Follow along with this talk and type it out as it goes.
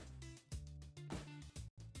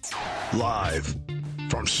Live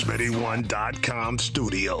from Smitty1.com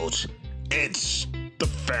studios, it's the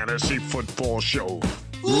Fantasy Football Show.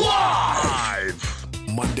 Live!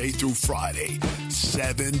 Monday through Friday,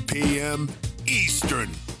 7 p.m. Eastern.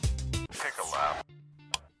 Take a lap.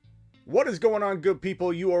 What is going on, good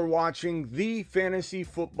people? You are watching the Fantasy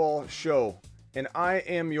Football Show, and I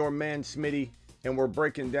am your man, Smitty, and we're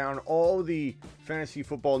breaking down all the fantasy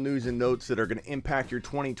football news and notes that are going to impact your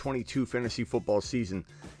 2022 fantasy football season.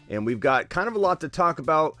 And we've got kind of a lot to talk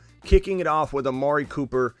about, kicking it off with Amari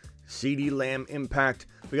Cooper, Ceedee Lamb impact.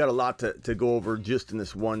 We got a lot to go over just in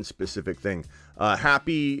this one specific thing.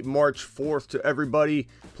 Happy March 4th to everybody.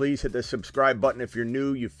 Please hit the subscribe button if you're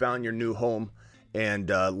new. You found your new home. And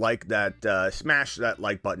like that, smash that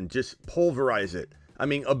like button. Just pulverize it. I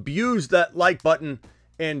mean, abuse that like button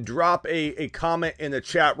and drop a comment in the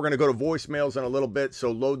chat. We're going to go to voicemails in a little bit,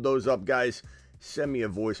 so load those up, guys. Send me a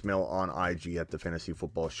voicemail on IG at the Fantasy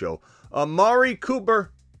Football Show. Amari Cooper,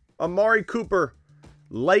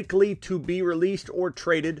 likely to be released or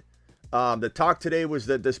traded. The talk today was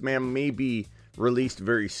that this man may be released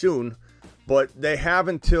very soon, but they have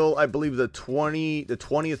until, I believe, the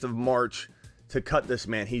 20th of March to cut this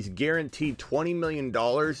man. He's guaranteed $20 million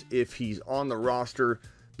if he's on the roster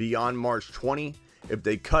beyond March 20. If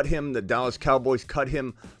they cut him, the Dallas Cowboys cut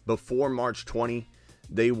him before March 20,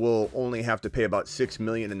 they will only have to pay about $6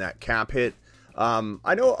 million in that cap hit.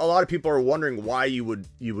 I know a lot of people are wondering why you would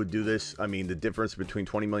do this. I mean, the difference between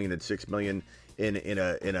 $20 million and $6 million in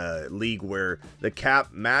a league where the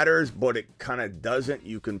cap matters, but it kind of doesn't.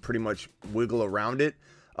 You can pretty much wiggle around it.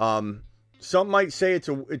 Some might say it's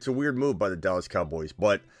a weird move by the Dallas Cowboys,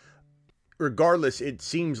 but regardless, it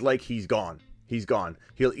seems like he's gone. He's gone.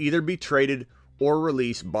 He'll either be traded or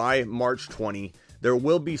released by March 20. There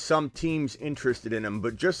will be some teams interested in him,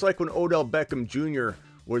 but just like when Odell Beckham Jr.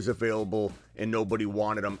 was available and nobody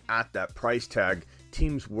wanted him at that price tag,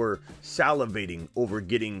 teams were salivating over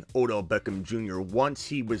getting Odell Beckham Jr. once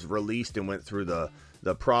he was released and went through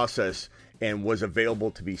the process and was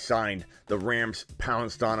available to be signed. The Rams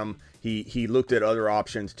pounced on him. He looked at other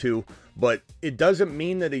options too, but it doesn't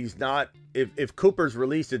mean that he's not. If Cooper's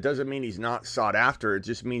released, it doesn't mean he's not sought after. It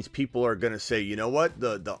just means people are going to say, you know what,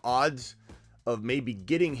 the odds of maybe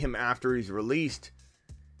getting him after he's released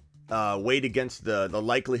weighed against the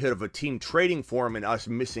likelihood of a team trading for him and us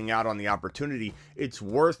missing out on the opportunity. It's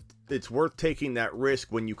worth taking that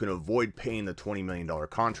risk when you can avoid paying the $20 million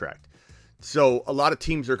contract. So a lot of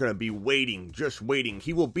teams are going to be just waiting.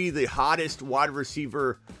 He will be the hottest wide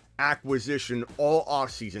receiver acquisition all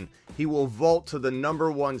offseason. He will vault to the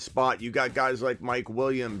number one spot. You got guys like Mike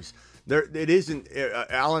Williams. It isn't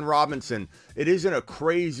Allen Robinson. It isn't a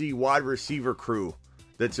crazy wide receiver crew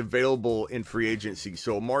that's available in free agency.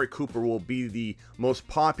 So Amari Cooper will be the most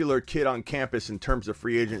popular kid on campus in terms of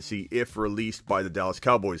free agency if released by the Dallas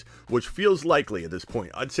Cowboys, which feels likely at this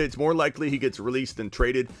point. I'd say it's more likely he gets released than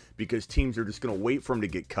traded because teams are just going to wait for him to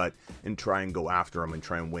get cut and try and go after him and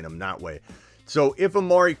try and win him that way. So if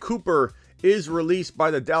Amari Cooper is released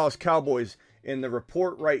by the Dallas Cowboys, in the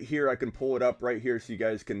report right here, I can pull it up right here so you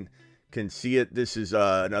guys can see it. This is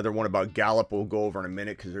another one about Gallup we'll go over in a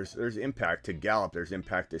minute because there's impact to Gallup. There's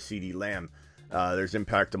impact to Ceedee Lamb. There's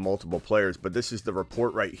impact to multiple players. But this is the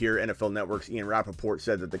report right here. NFL Network's Ian Rappaport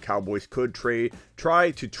said that the Cowboys could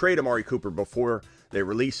try to trade Amari Cooper before they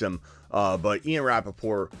release him. But Ian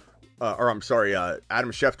Rappaport, Adam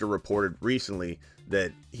Schefter reported recently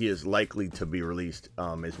that he is likely to be released,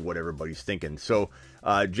 is what everybody's thinking. So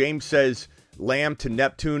James says Lamb to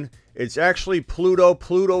Neptune. It's actually Pluto.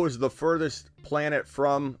 Pluto is the furthest planet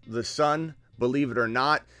from the sun, believe it or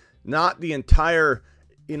not. Not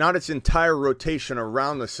its entire rotation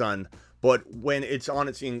around the sun, but when it's on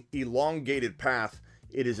its elongated path,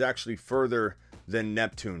 it is actually further than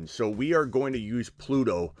Neptune. So we are going to use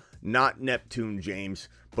Pluto, not Neptune, James.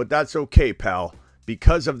 But that's okay, pal.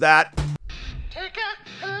 Because of that...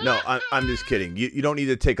 No, I'm just kidding. You don't need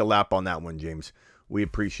to take a lap on that one, James. We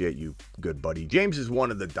appreciate you, good buddy. James is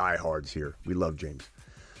one of the diehards here. We love James.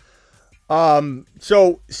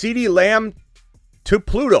 So Ceedee Lamb to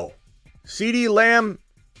Pluto. Ceedee Lamb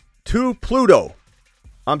to Pluto.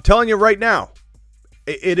 I'm telling you right now,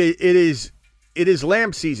 it is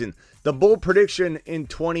Lamb season. The bold prediction in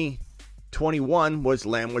 2021 was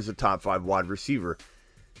Lamb was a top 5 wide receiver.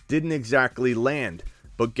 Didn't exactly land,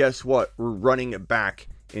 but guess what? We're running it back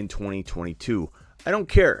in 2022. I don't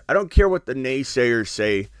care. I don't care what the naysayers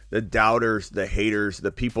say, the doubters, the haters,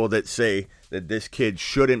 the people that say that this kid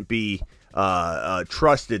shouldn't be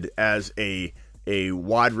trusted as a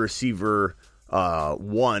wide receiver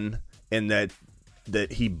one, and that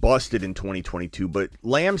he busted in 2022. But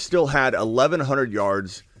Lamb still had 1,100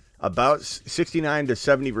 yards, about 69 to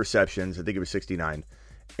 70 receptions. I think it was 69.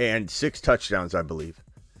 And 6 touchdowns, I believe.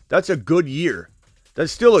 That's a good year.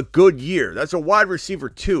 That's still a good year. That's a wide receiver,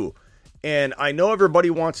 too. And I know everybody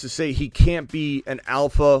wants to say he can't be an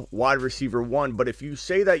alpha wide receiver 1, but if you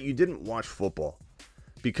say that, you didn't watch football.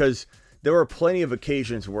 Because there were plenty of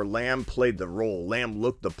occasions where Lamb played the role. Lamb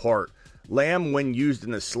looked the part. Lamb, when used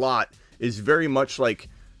in the slot, is very much like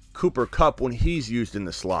Cooper Kupp when he's used in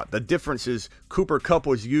the slot. The difference is Cooper Kupp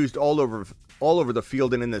was used all over the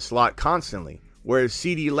field and in the slot constantly. Whereas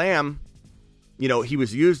Ceedee Lamb, he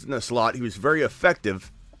was used in the slot. He was very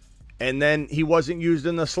effective. And then he wasn't used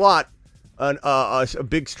in the slot a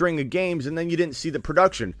big string of games, and then you didn't see the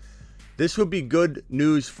production. This would be good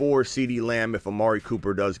news for Ceedee Lamb if Amari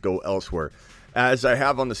Cooper does go elsewhere. As I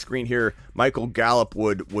have on the screen here, Michael Gallup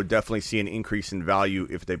would definitely see an increase in value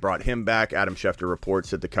if they brought him back. Adam Schefter reports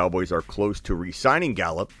that the Cowboys are close to re-signing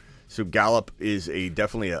Gallup. So Gallup is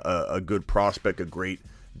definitely a good prospect, a great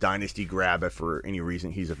dynasty grab if for any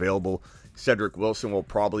reason he's available. Cedric Wilson will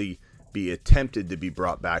probably be attempted to be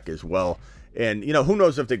brought back as well. And, who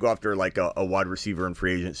knows if they go after like a wide receiver in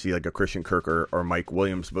free agency, like a Christian Kirk or Mike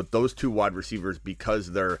Williams. But those two wide receivers,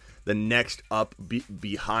 because they're the next up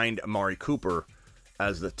behind Amari Cooper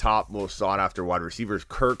as the top most sought after wide receivers,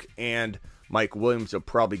 Kirk and Mike Williams will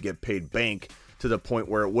probably get paid bank to the point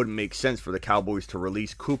where it wouldn't make sense for the Cowboys to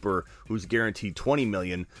release Cooper, who's guaranteed $20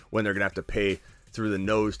 million, when they're going to have to pay through the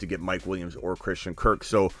nose to get Mike Williams or Christian Kirk.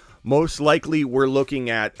 So most likely we're looking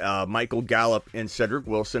at Michael Gallup and Cedric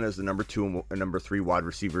Wilson as the number 2 and number 3 wide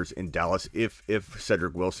receivers in Dallas if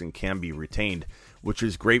Cedric Wilson can be retained, which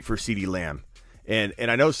is great for Ceedee Lamb. And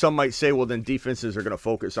I know some might say, well, then defenses are going to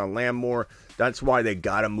focus on Lamb more. That's why they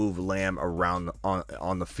got to move Lamb around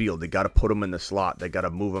on the field. They got to put him in the slot. They got to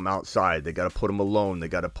move him outside. They got to put him alone. They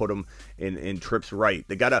got to put him in trips right.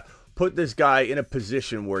 They got to put this guy in a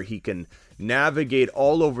position where he can navigate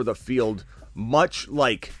all over the field, much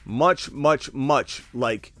like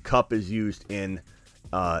Kupp is used in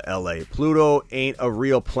LA. Pluto ain't a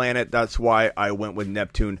real planet. That's why I went with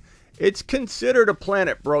Neptune. It's considered a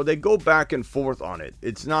planet, bro. They go back and forth on it.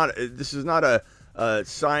 It's not. This is not a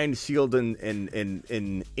signed, sealed,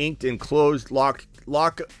 and inked and closed lock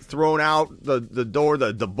thrown out. The door.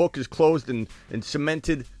 The book is closed and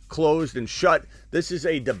cemented, closed and shut. This is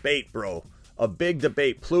a debate, bro. A big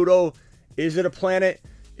debate. Pluto, is it a planet?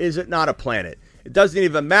 Is it not a planet? It doesn't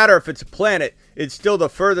even matter if it's a planet. It's still the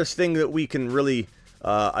furthest thing that we can really,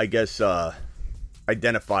 identify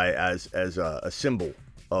as a symbol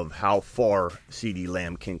of how far Ceedee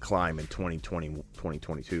Lamb can climb in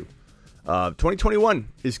 2022. 2021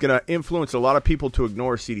 is going to influence a lot of people to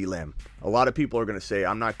ignore Ceedee Lamb. A lot of people are going to say,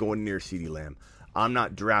 I'm not going near Ceedee Lamb. I'm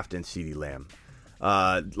not drafting Ceedee Lamb.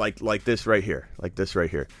 Like this right here.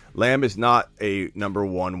 Lamb is not a number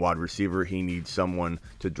 1 wide receiver. He needs someone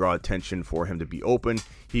to draw attention for him to be open.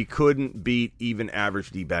 He couldn't beat even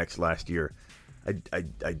average D-backs last year. I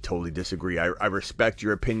totally disagree. I respect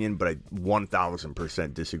your opinion, but I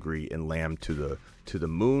 1,000% disagree in Lamb to the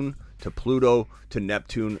moon, to Pluto, to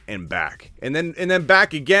Neptune, and back. And then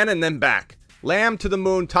back again, and then back. Lamb to the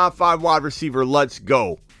moon, top 5 wide receiver, let's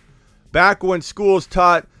go. Back when schools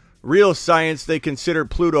taught real science, they considered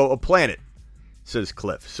Pluto a planet, says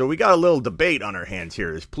Cliff. So we got a little debate on our hands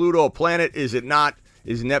here. Is Pluto a planet? Is it not?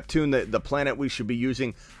 Is Neptune the planet we should be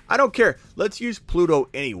using? I don't care. Let's use Pluto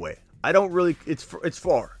anyway. I don't really, it's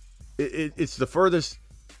far. It's the furthest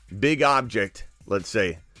big object, let's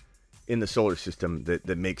say, in the solar system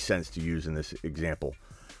that makes sense to use in this example.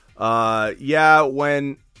 It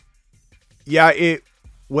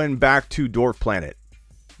went back to dwarf planet,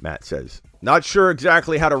 Matt says. Not sure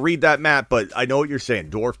exactly how to read that, Matt, but I know what you're saying.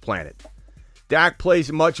 Dwarf planet. Dak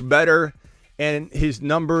plays much better, and his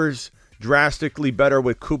numbers drastically better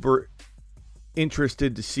with Cooper.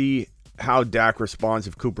 Interested to see how Dak responds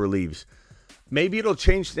if Cooper leaves. Maybe it'll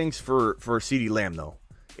change things for Ceedee Lamb, though.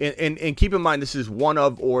 And keep in mind, this is one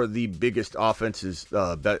of or the biggest offenses,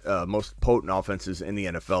 most potent offenses in the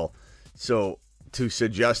NFL. So to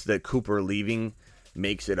suggest that Cooper leaving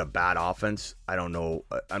makes it a bad offense, I don't know.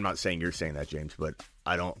 I'm not saying you're saying that, James, but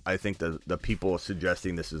I think the people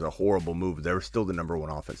suggesting this is a horrible move, they're still the number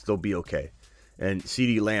 1 offense. They'll be okay. And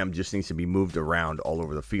Ceedee Lamb just needs to be moved around all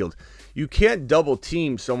over the field. You can't double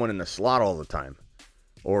team someone in the slot all the time,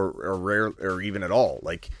 or even at all.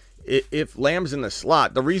 Like if Lamb's in the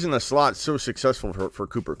slot, the reason the slot's so successful for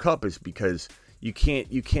Cooper Kupp is because you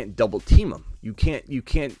can't double team him. You can't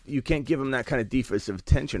give him that kind of defensive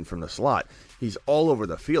attention from the slot. He's all over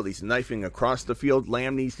the field. He's knifing across the field.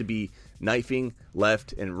 Lamb needs to be knifing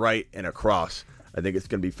left and right and across. I think it's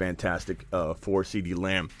going to be fantastic for Ceedee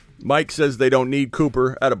Lamb. Mike says they don't need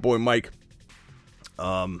Cooper. Attaboy, Mike.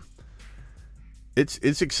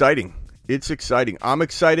 It's exciting. It's exciting. I'm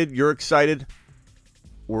excited. You're excited.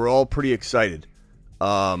 We're all pretty excited.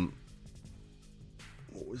 What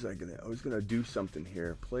was I gonna? I was gonna do something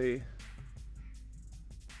here. Play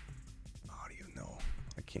audio. No,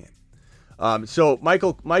 I can't. So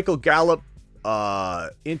Michael Gallup.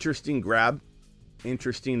 Interesting grab.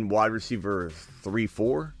 Interesting wide receiver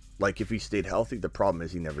 3-4. Like if he stayed healthy. The problem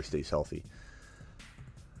is he never stays healthy.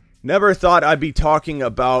 Never thought I'd be talking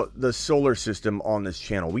about the solar system on this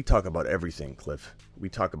channel. We talk about everything, Cliff. We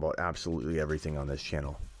talk about absolutely everything on this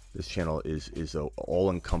channel. This channel is a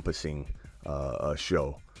all-encompassing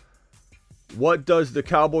show. What does the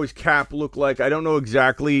Cowboys cap look like? I don't know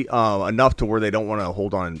exactly enough to where they don't want to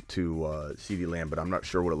hold on to Ceedee Lamb, but I'm not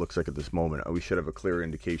sure what it looks like at this moment. We should have a clear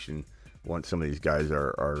indication once some of these guys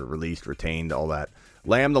are released, retained, all that.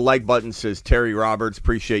 Lamb, the like button says Terry Roberts.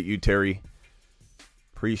 Appreciate you, Terry.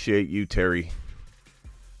 Appreciate you, Terry.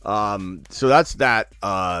 So that's that.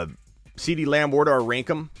 Ceedee Lamb, where do I rank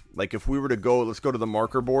him? Like if we were to go, let's go to the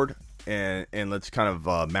marker board and let's kind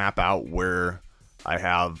of map out where I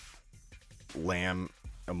have Lamb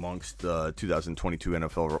amongst the 2022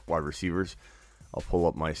 NFL wide receivers. I'll pull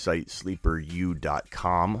up my site,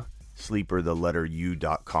 sleeperu.com. Sleeper, the letter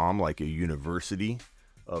U.com, like a university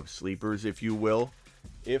of sleepers, if you will.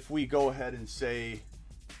 If we go ahead and say,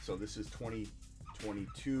 so this is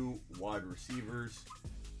 2022 wide receivers.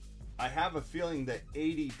 I have a feeling that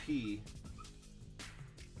ADP,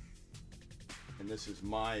 and this is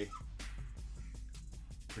my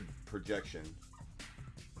projection,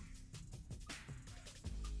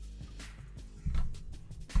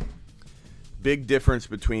 big difference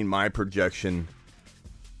between my projection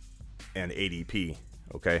and ADP,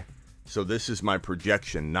 okay? So this is my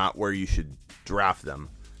projection, not where you should draft them.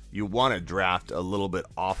 You want to draft a little bit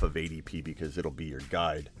off of ADP because it'll be your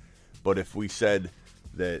guide. But if we said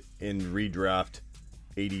that in redraft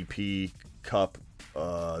ADP Cup,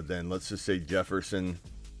 then let's just say Jefferson,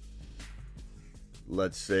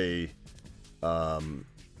 let's say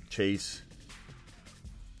Chase,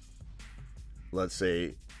 let's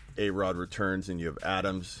say A-Rod returns and you have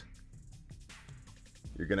Adams,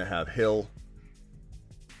 you're going to have Hill.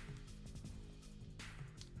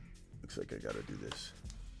 Looks like I got to do this.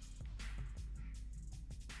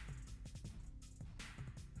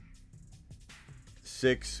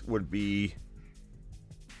 Six would be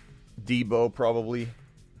Debo, probably.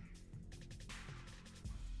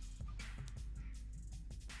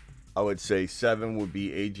 I would say 7 would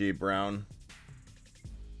be A.J. Brown.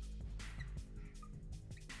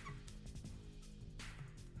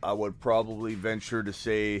 I would probably venture to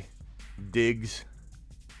say Diggs.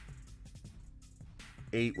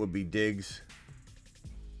 8 would be Diggs.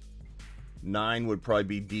 9 would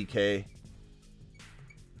probably be DK.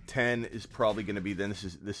 10 is probably going to be, then this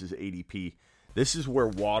is ADP. This is where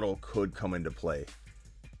Waddle could come into play.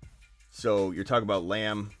 So you're talking about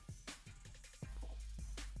Lamb,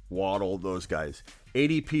 Waddle, those guys.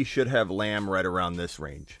 ADP should have Lamb right around this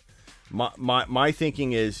range. My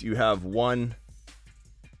thinking is you have 1,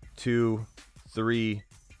 2, 3,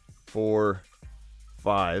 4,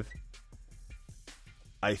 5.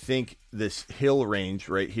 I think this Hill range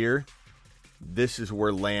right here, this is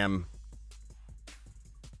where Lamb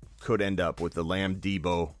could end up with the Lamb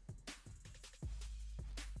Debo.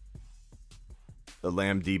 The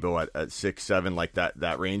Lamb Debo at 6, 7, like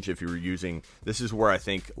that range. If you were using, this is where I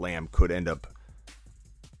think Lamb could end up.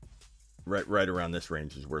 Right around this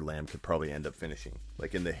range is where Lamb could probably end up finishing,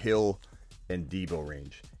 like in the Hill and Debo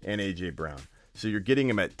range, and AJ Brown. So you're getting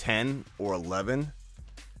him at 10 or 11.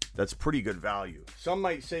 That's pretty good value. Some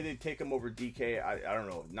might say they'd take him over DK. I don't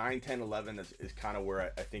know. 9, 10, 11 is kind of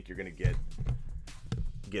where I think you're going to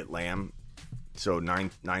get Lamb. So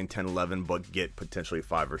 9, 10, 11, but get potentially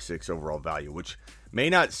 5 or 6 overall value, which may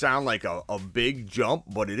not sound like a big jump,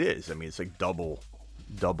 but it is. I mean, it's like double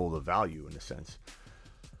the value in a sense.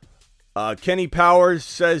 Kenny Powers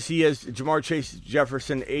says he has Jamar Chase,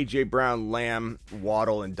 Jefferson, A.J. Brown, Lamb,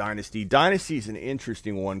 Waddle, and Dynasty. Dynasty is an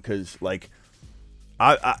interesting one because, like,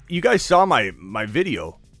 you guys saw my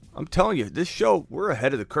video. I'm telling you, this show, we're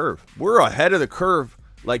ahead of the curve. We're ahead of the curve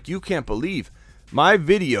like you can't believe. My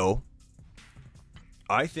video,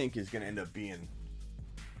 I think, is going to end up being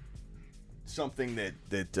something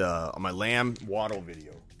that my Lamb Waddle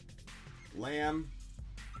video. Lamb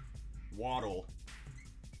Waddle.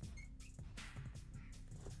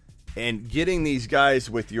 And getting these guys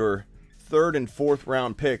with your 3rd and 4th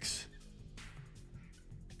round picks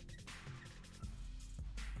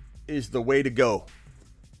is the way to go.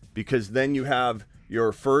 because then you have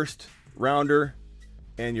your first rounder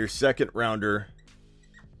and your second rounder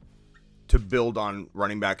to build on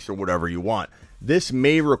running backs or whatever you want. This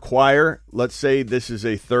may require, let's say this is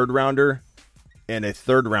a third rounder and a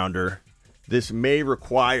third rounder. This may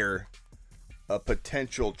require a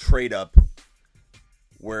potential trade up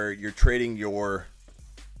where you're trading your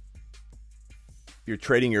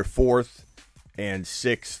fourth and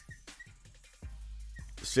sixth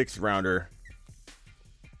rounder,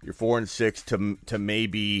 your 4 and 6 to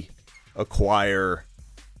maybe acquire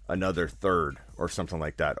another third or something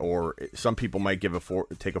like that. Or some people might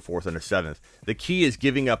take a fourth and a seventh. The key is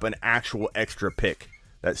giving up an actual extra pick,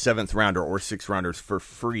 that seventh rounder or sixth rounders, for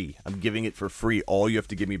free. I'm giving it for free. All you have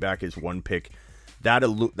to give me back is one pick. That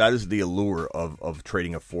is the allure of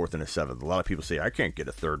trading a fourth and a seventh. A lot of people say, I can't get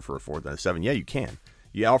a third for a fourth and a seventh. Yeah, you can.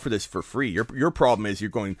 You offer this for free. Your problem is you're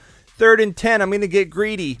going 3rd and 10. I'm going to get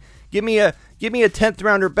greedy. Give me a 10th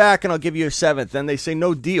rounder back, and I'll give you a 7th. Then they say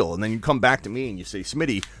no deal, and then you come back to me and you say,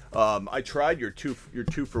 Smitty, I tried your two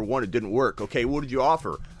for one. It didn't work. Okay, what did you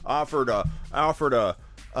offer? I offered a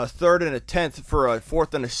 3rd and a 10th for a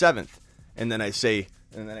 4th and a 7th. And then I say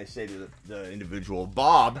to the individual,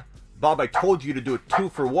 Bob, I told you to do a 2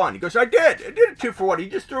 for 1. He goes, I did a 2 for 1. He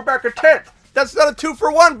just threw back a 10th. That's not a 2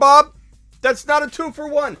 for 1, Bob. That's not a 2 for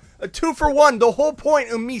 1. A 2 for 1. The whole point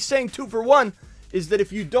of me saying 2 for 1 is that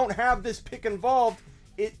if you don't have this pick involved,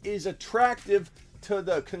 it is attractive to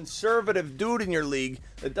the conservative dude in your league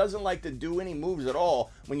that doesn't like to do any moves at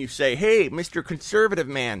all. When you say, hey, Mr. Conservative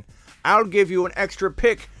Man, I'll give you an extra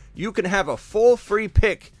pick. You can have a full free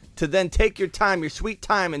pick to then take your time, your sweet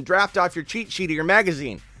time, and draft off your cheat sheet of your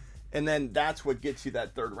magazine. And then that's what gets you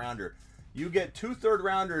that third rounder. You get 2 third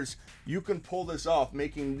rounders, you can pull this off,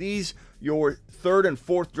 making these your 3rd and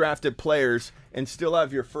 4th drafted players and still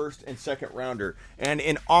have your 1st and 2nd rounder. And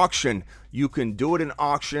in auction, you can do it in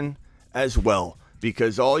auction as well,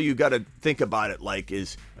 because all you got to think about it like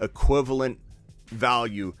is equivalent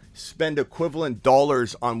value. Spend equivalent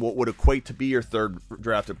dollars on what would equate to be your 3rd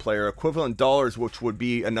drafted player, equivalent dollars which would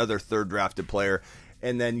be another 3rd drafted player,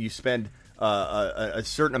 and then you spend a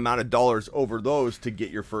certain amount of dollars over those to get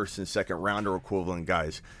your 1st and 2nd rounder equivalent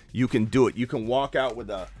guys. You can do it. You can walk out with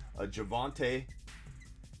a Javonte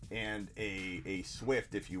and a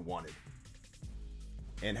Swift if you wanted,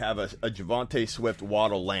 and have a Javonte, Swift,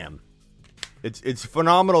 Waddle, Lamb. It's a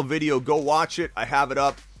phenomenal video. Go watch it. I have it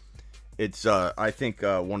up. It's I think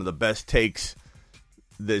one of the best takes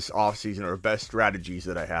this offseason, or best strategies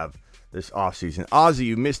that I have this offseason. Ozzy,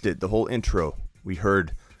 you missed it. The whole intro we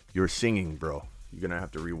heard. You're singing, bro. You're going to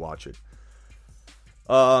have to rewatch it.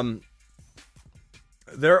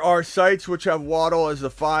 There are sites which have Waddle as the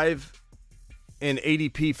 5 in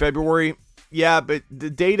ADP February. Yeah, but the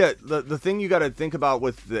data, the thing you got to think about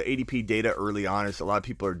with the ADP data early on is a lot of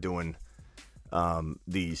people are doing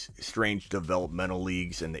these strange developmental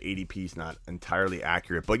leagues, and the ADP is not entirely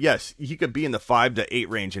accurate. But yes, he could be in the 5 to 8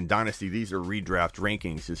 range in Dynasty. These are redraft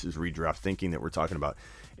rankings. This is redraft thinking that we're talking about.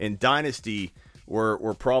 In Dynasty,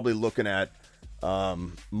 we're probably looking at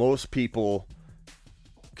most people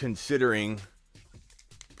considering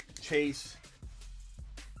Chase,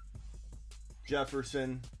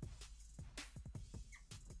 Jefferson,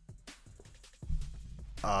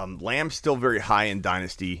 Lamb's still very high in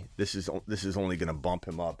Dynasty. This is only going to bump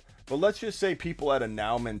him up. But let's just say people had a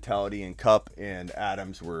now mentality, and Kupp and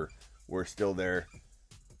Adams were still there,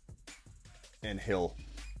 and Hill.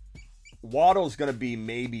 Waddle's going to be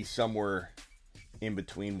maybe somewhere in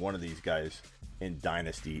between one of these guys in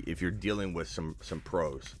Dynasty if you're dealing with some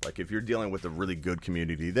pros. Like if you're dealing with a really good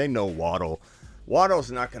community, they know Waddle.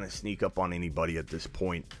 Waddle's not going to sneak up on anybody at this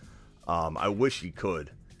point. I wish he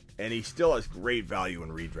could. And he still has great value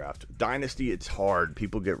in redraft. Dynasty, it's hard.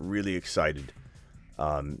 People get really excited.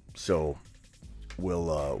 So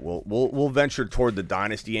we'll venture toward the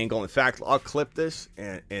Dynasty angle. In fact, I'll clip this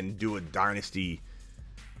and do a Dynasty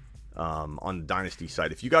on the Dynasty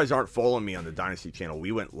side. If you guys aren't following me on the Dynasty channel,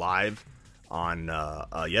 we went live on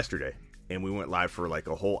yesterday, and we went live for like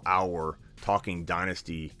a whole hour talking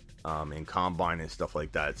Dynasty and Combine and stuff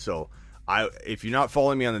like that. So if you're not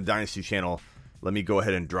following me on the Dynasty channel, let me go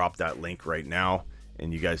ahead and drop that link right now,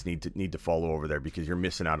 and you guys need to follow over there because you're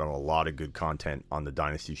missing out on a lot of good content on the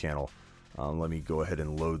Dynasty channel. Let me go ahead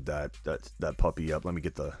and load that puppy up. Let me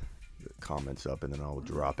get the comments up, and then I'll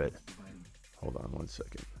drop it. Hold on one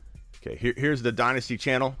second. Okay, here's the Dynasty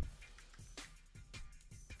channel.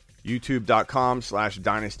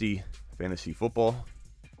 YouTube.com/Dynasty Fantasy Football.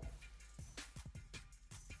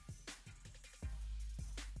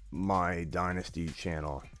 My Dynasty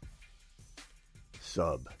channel.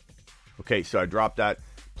 Sub. Okay, so I dropped that.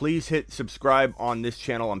 please hit subscribe on this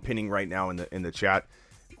channel. I'm pinning right now in the chat.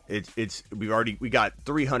 We got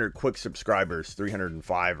 300 quick subscribers,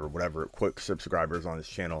 305 or whatever quick subscribers on this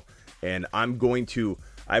channel, and I'm vowing to you.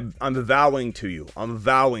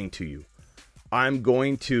 I'm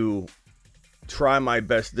going to try my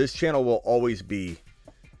best. This channel will always be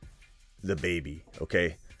the baby,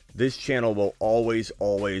 okay? This channel will always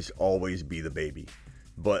be the baby.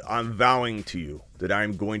 But I'm vowing to you that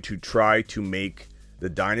I'm going to try to make the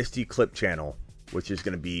Dynasty Clip channel, which is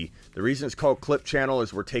going to be, the reason it's called Clip channel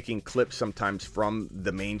is we're taking clips sometimes from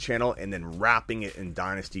the main channel and then wrapping it in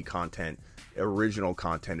Dynasty content, original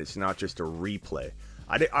content. It's not just a replay.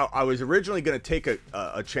 I was originally going to take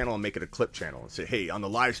a channel and make it a clip channel and say, hey, on the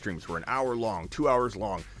live streams, we're an hour long, 2 hours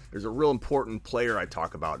long. There's a real important player I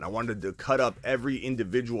talk about, and I wanted to cut up every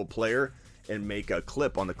individual player and make a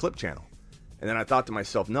clip on the clip channel. And then I thought to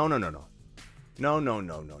myself, no.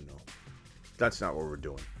 That's not what we're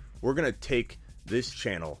doing. We're going to take this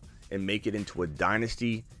channel and make it into a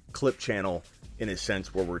Dynasty clip channel in a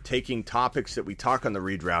sense where we're taking topics that we talk on the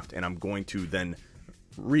redraft, and I'm going to then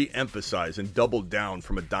re-emphasize and double down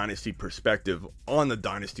from a Dynasty perspective on the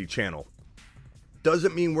Dynasty channel.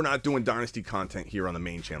 Doesn't mean we're not doing Dynasty content here on the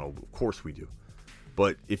main channel. Of course we do.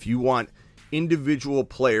 But if you want individual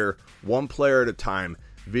player, one player at a time,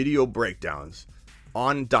 video breakdowns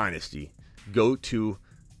on Dynasty, go to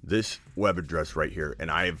this web address right here. And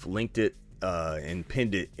I've linked it and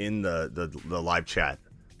pinned it in the live chat.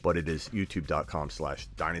 But it is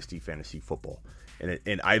youtube.com/Dynasty Fantasy Football.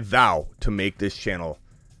 And I vow to make this channel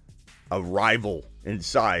a rival in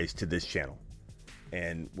size to this channel.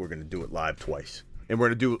 And we're going to do it live twice. And we're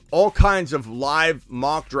going to do all kinds of live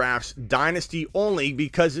mock drafts, Dynasty only,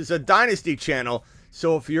 because it's a Dynasty channel.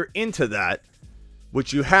 So if you're into that,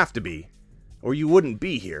 which you have to be, or you wouldn't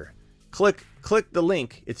be here, click the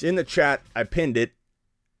link. It's in the chat. I pinned it.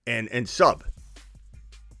 And sub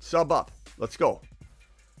up. Let's go.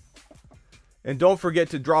 And don't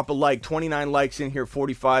forget to drop a like. 29 likes in here.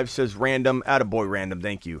 45 says random. Attaboy random.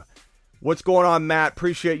 Thank you. What's going on, Matt?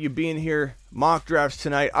 Appreciate you being here. Mock drafts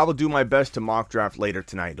tonight. I will do my best to mock draft later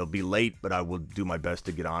tonight. It'll be late, but I will do my best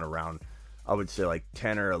to get on around, I would say, like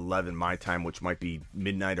 10 or 11 my time, which might be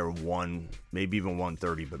midnight or 1, maybe even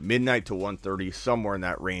 1:30. But midnight to 1:30, somewhere in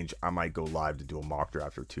that range, I might go live to do a mock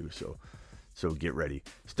draft or two. So get ready.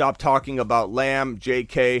 Stop talking about Lamb,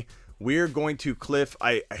 JK. We're going to, Cliff,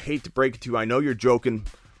 I hate to break it to you. I know you're joking,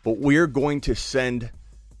 but we're going to send,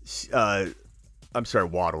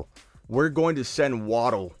 Waddle. We're going to send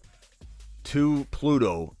Waddle to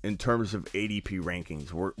Pluto in terms of ADP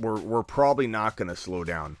rankings. We're probably not going to slow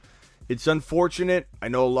down. It's unfortunate. I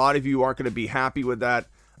know a lot of you aren't going to be happy with that.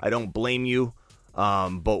 I don't blame you.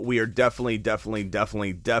 But we are definitely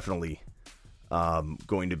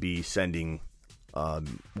going to be sending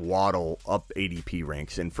Waddle up ADP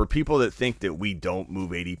ranks. And for people that think that we don't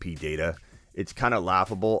move ADP data, it's kind of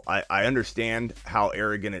laughable. I understand how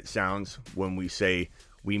arrogant it sounds when we say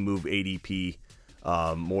we move ADP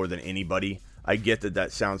more than anybody. I get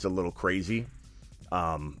that sounds a little crazy,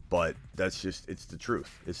 but that's just, it's the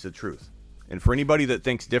truth. It's the truth. And for anybody that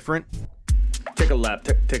thinks different, take a lap.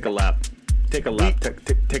 Take a lap. Take a lap.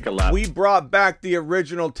 Take a lap. We brought back the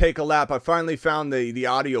original Take a Lap. I finally found the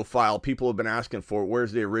audio file. People have been asking for it.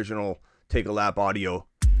 Where's the original Take a Lap audio?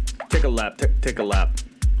 Take a lap. Take a lap.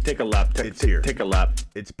 Take a lap. It's here. Take a lap.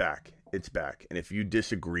 It's back. It's back. And if you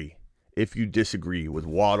disagree with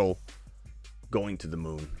Waddle going to the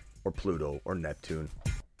moon or Pluto or Neptune,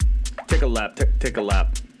 take a lap. Take a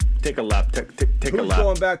lap. Take a lap. Take a lap. Who's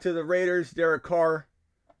going back to the Raiders? Derek Carr.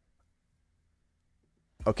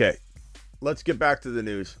 Okay. Let's get back to the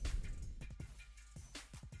news.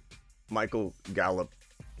 Michael Gallup.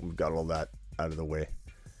 We've got all that out of the way.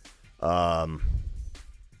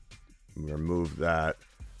 Remove that.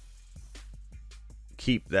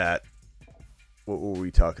 Keep that. What were we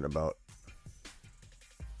talking about?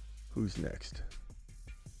 Who's next?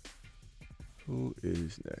 Who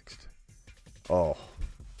is next? Oh.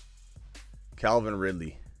 Calvin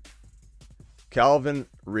Ridley.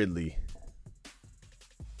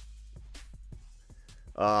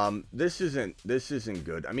 This isn't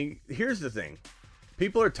good. I mean, here's the thing.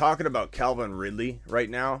 People are talking about Calvin Ridley right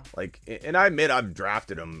now. Like, and I admit I've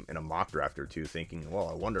drafted him in a mock draft or two thinking, well,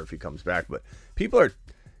 I wonder if he comes back. But people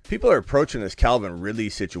are approaching this Calvin Ridley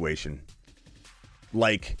situation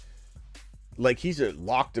like he's a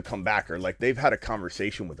lock to come back, or like they've had a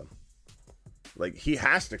conversation with him. Like, he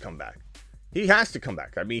has to come back. He has to come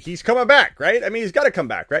back. I mean, he's coming back, right? I mean, he's got to come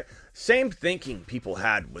back, right? Same thinking people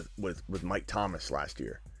had with Mike Thomas last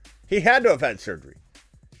year. He had to have had surgery.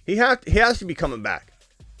 He has to be coming back.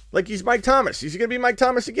 Like he's Mike Thomas. He's going to be Mike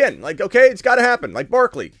Thomas again. Like, okay, it's got to happen. Like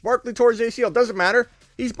Barkley. Barkley tore his ACL. Doesn't matter.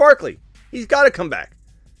 He's Barkley. He's got to come back.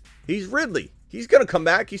 He's Ridley. He's going to come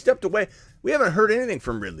back. He stepped away. We haven't heard anything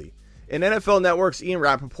from Ridley. And NFL Network's Ian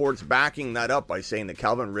Rappaport's backing that up by saying that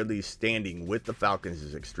Calvin Ridley's standing with the Falcons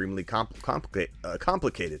is extremely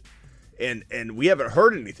complicated. And we haven't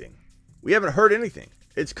heard anything. We haven't heard anything.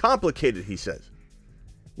 It's complicated, he says.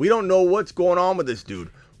 We don't know what's going on with this dude.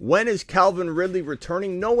 When is Calvin Ridley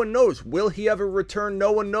returning? No one knows. Will he ever return?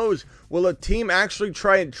 No one knows. Will a team actually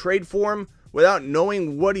try and trade for him without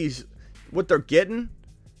knowing what they're getting?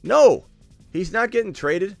 No. He's not getting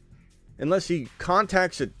traded unless he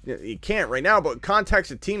contacts he can't right now, but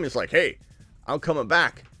contacts a team is like, hey, I'm coming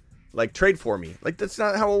back. Like, trade for me. Like, that's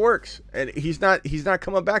not how it works. And he's not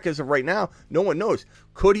coming back as of right now. No one knows.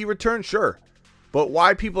 Could he return? Sure. But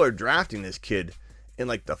why people are drafting this kid in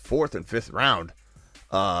like the 4th and 5th round,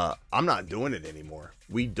 I'm not doing it anymore.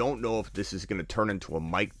 We don't know if this is going to turn into a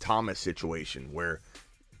Mike Thomas situation where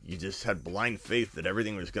you just had blind faith that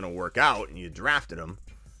everything was going to work out and you drafted him,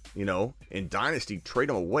 in Dynasty, trade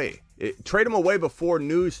him away. Trade him away before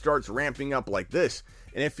news starts ramping up like this.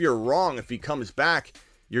 And if you're wrong, if he comes back,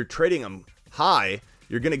 you're trading him high,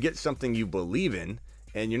 you're going to get something you believe in,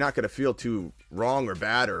 and you're not going to feel too wrong or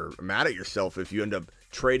bad or mad at yourself if you end up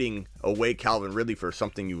trading away Calvin Ridley for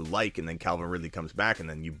something you like, and then Calvin Ridley comes back, and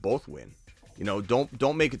then you both win.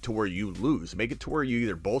 Don't make it to where you lose. Make it to where you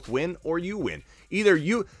either both win or you win.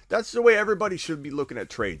 That's the way everybody should be looking at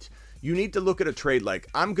trades. You need to look at a trade like,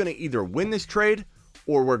 I'm going to either win this trade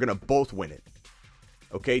or we're going to both win it.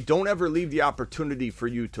 Okay? Don't ever leave the opportunity for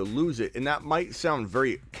you to lose it. And that might sound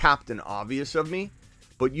very Captain Obvious of me,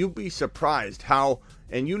 but you'd be surprised how,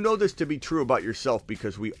 and you know this to be true about yourself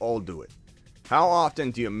because we all do it. How often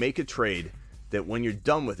do you make a trade that when you're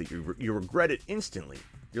done with it, you regret it instantly?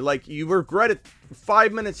 You're like, you regret it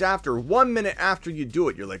 5 minutes after, 1 minute after you do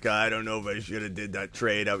it. You're like, I don't know if I should have did that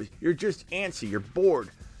trade. You're just antsy. You're bored.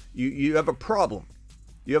 You have a problem.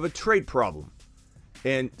 You have a trade problem.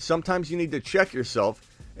 And sometimes you need to check yourself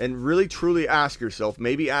and really truly ask yourself,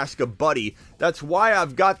 maybe ask a buddy. That's why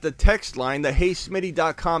I've got the text line, the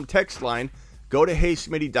HeySmitty.com text line. Go to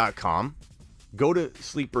HeySmitty.com, go to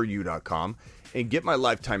SleeperU.com, and get my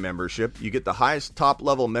lifetime membership. You get the highest top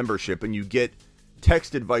level membership, and you get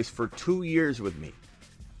text advice for 2 years with me.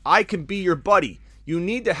 I can be your buddy. You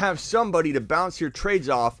need to have somebody to bounce your trades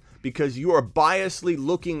off because you are biasly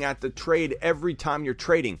looking at the trade every time you're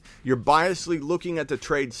trading. You're biasly looking at the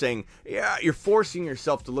trade saying, yeah, you're forcing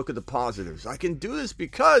yourself to look at the positives. I can do this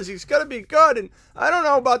because he's going to be good, and I don't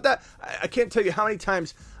know about that. I can't tell you how many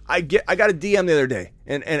times I got a DM the other day,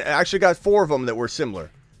 and I actually got 4 of them that were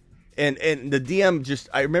similar. And the DM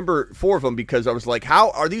I remember 4 of them because I was like,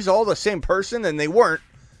 how are these all the same person? And they weren't.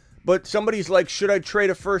 But somebody's like, should I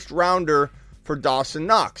trade a first rounder for Dawson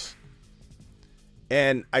Knox?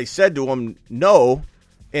 And I said to him, no.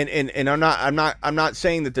 And I'm not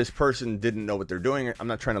saying that this person didn't know what they're doing. I'm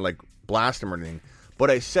not trying to like blast them or anything. But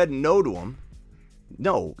I said no to him.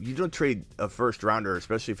 No, you don't trade a first rounder,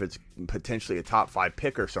 especially if it's potentially a top 5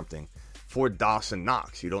 pick or something, for Dawson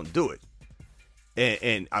Knox. You don't do it.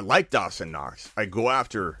 And I like Dawson Knox. I go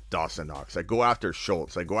after Dawson Knox. I go after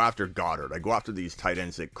Schultz. I go after Goddard. I go after these tight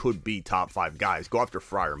ends that could be top 5 guys. Go after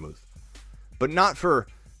Freiermuth. But not for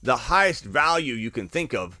the highest value you can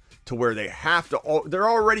think of to where they have to. They're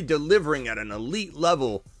already delivering at an elite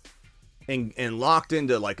level and locked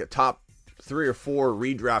into like a top 3 or 4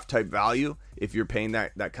 redraft type value if you're paying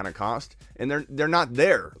that kind of cost. And they're not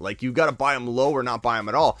there. Like, you got to buy them low or not buy them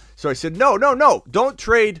at all. So I said, no. Don't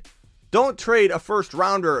trade a first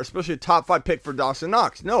rounder, especially a top 5 pick for Dawson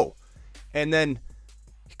Knox. No. And then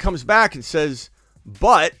he comes back and says,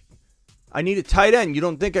 but I need a tight end. You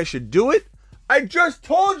don't think I should do it? I just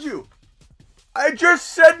told you. I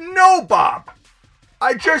just said no, Bob.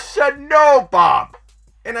 I just said no, Bob.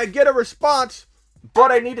 And I get a response,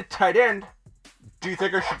 but I need a tight end. Do you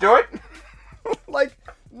think I should do it? Like,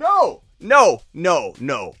 no.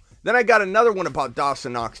 Then I got another one about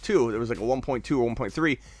Dawson Knox, too. It was like a 1.2 or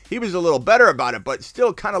 1.3. He was a little better about it, but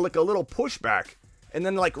still kind of like a little pushback. And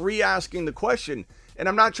then like re-asking the question. And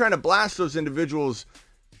I'm not trying to blast those individuals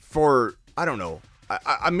for, I don't know.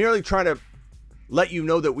 I'm merely trying to let you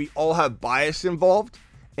know that we all have bias involved.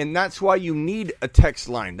 And that's why you need a text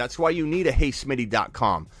line. That's why you need a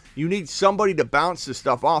HeySmitty.com. You need somebody to bounce this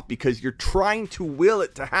stuff off because you're trying to will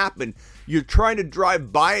it to happen. You're trying to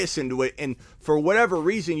drive bias into it. And for whatever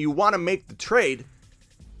reason, you want to make the trade.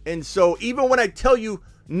 And so even when I tell you,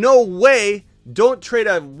 no way, don't trade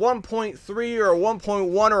a 1.3 or a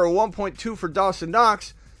 1.1 or a 1.2 for Dawson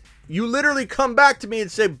Knox, you literally come back to me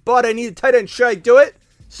and say, but I need a tight end. Should I do it?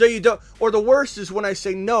 So you don't, or the worst is when I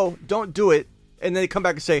say, no, don't do it. And then they come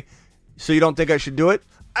back and say, so you don't think I should do it?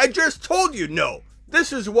 I just told you no.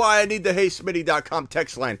 This is why I need the HeySmitty.com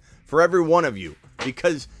text line for every one of you.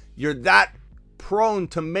 Because you're that prone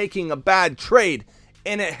to making a bad trade.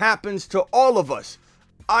 And it happens to all of us.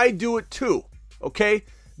 I do it too. Okay?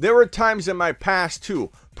 There were times in my past too.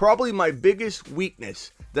 Probably my biggest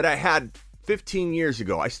weakness that I had 15 years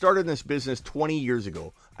ago. I started this business 20 years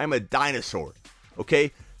ago. I'm a dinosaur.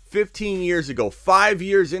 Okay? 15 years ago. 5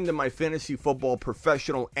 years into my fantasy football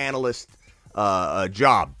professional analyst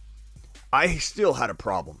job. I still had a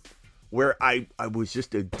problem where I was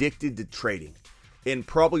just addicted to trading. And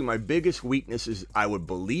probably my biggest weakness is I would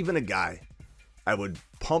believe in a guy. I would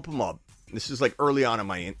pump him up. This is like early on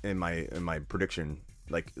in my prediction,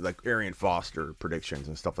 like Arian Foster predictions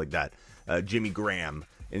and stuff like that. Jimmy Graham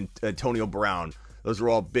and Antonio Brown. Those were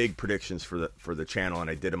all big predictions for the channel, and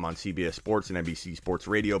I did them on CBS Sports and NBC Sports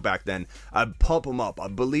Radio back then. I'd pump them up.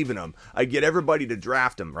 I'd believe in them. I'd get everybody to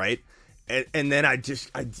draft them, right? And then I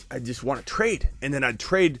just want to trade. And then I'd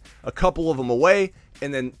trade a couple of them away.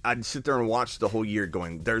 And then I'd sit there and watch the whole year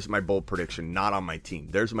going, there's my bold prediction, not on my team.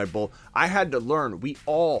 There's my bold. I had to learn. We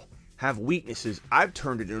all have weaknesses. I've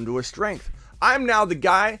turned it into a strength. I'm now the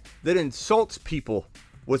guy that insults people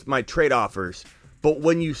with my trade offers. But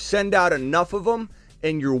when you send out enough of them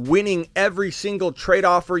and you're winning every single trade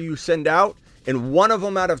offer you send out, and one of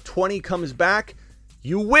them out of 20 comes back,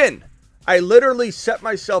 you win. I literally set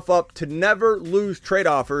myself up to never lose trade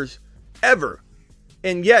offers ever.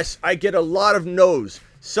 And yes, I get a lot of no's.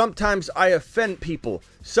 Sometimes I offend people.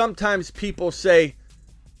 Sometimes people say,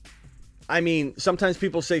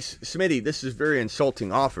 Smitty, this is a very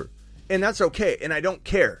insulting offer. And that's okay. And I don't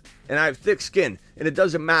care. And I have thick skin. And it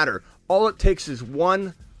doesn't matter. All it takes is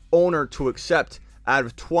one owner to accept out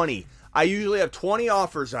of 20. I usually have 20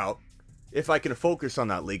 offers out. If I can focus on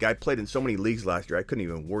that league. I played in so many leagues last year, I couldn't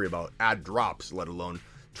even worry about ad drops, let alone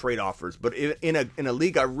trade offers. But in a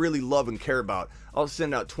league I really love and care about, I'll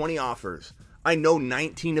send out 20 offers. I know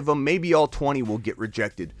 19 of them, maybe all 20 will get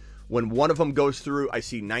rejected. When one of them goes through, I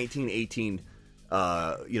see 19, 18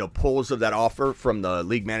 pulls of that offer from the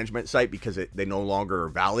league management site because they no longer are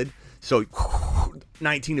valid. So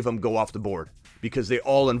 19 of them go off the board because they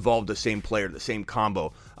all involve the same player, the same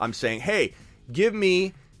combo. I'm saying, hey,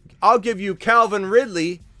 I'll give you Calvin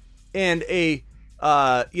Ridley and a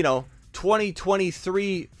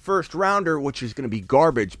 2023 first rounder, which is going to be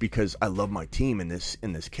garbage because I love my team in this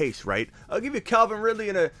case, right? I'll give you Calvin Ridley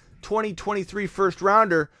and a 2023 first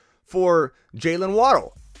rounder for Jalen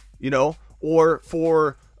Waddle, or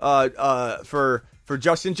for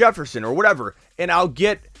Justin Jefferson or whatever, and I'll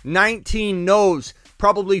get 19 no's,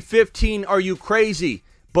 probably 15 are you crazy?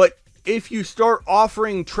 But if you start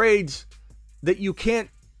offering trades that you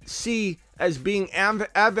can't see as being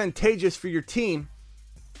advantageous for your team,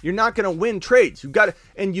 you're not going to win trades.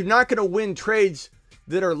 And you're not going to win trades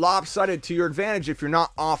that are lopsided to your advantage if you're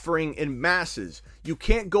not offering in masses. You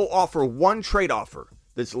can't go offer one trade offer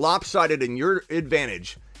that's lopsided in your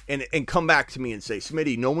advantage and come back to me and say,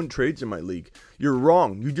 Smitty, no one trades in my league. You're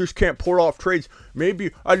wrong. You just can't pour off trades.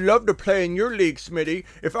 Maybe I'd love to play in your league, Smitty.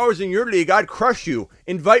 If I was in your league, I'd crush you.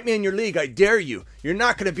 Invite me in your league. I dare you. You're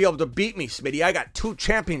not going to be able to beat me, Smitty. I got 2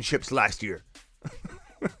 championships last year.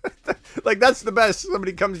 Like, that's the best.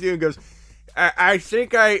 Somebody comes to you and goes, I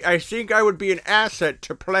think I would be an asset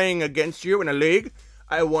to playing against you in a league.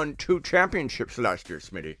 I won 2 championships last year,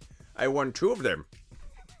 Smitty. I won 2 of them.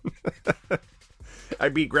 I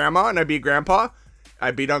beat Grandma and I beat Grandpa.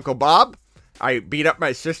 I beat Uncle Bob. I beat up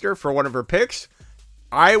my sister for one of her picks.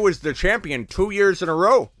 I was the champion 2 years in a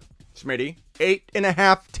row, Smitty.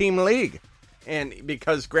 8.5 team league. And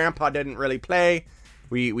because Grandpa didn't really play,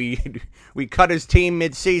 we cut his team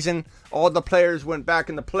mid-season. All the players went back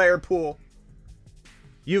in the player pool.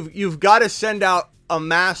 You've got to send out a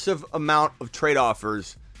massive amount of trade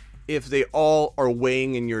offers if they all are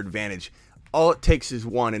weighing in your advantage. All it takes is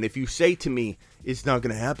one. And if you say to me, it's not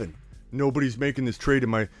going to happen, nobody's making this trade in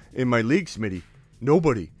my league, Smitty,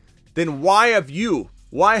 nobody, then why have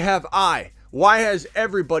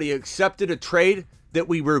everybody accepted a trade that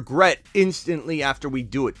we regret instantly after we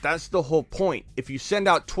do it? That's the whole point. If you send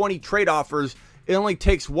out 20 trade offers, it only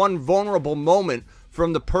takes one vulnerable moment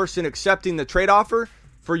from the person accepting the trade offer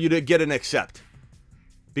for you to get an accept.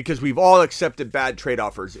 Because we've all accepted bad trade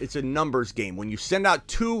offers. It's a numbers game. When you send out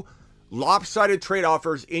 2 lopsided trade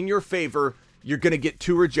offers in your favor, you're going to get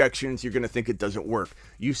 2 rejections. You're going to think it doesn't work.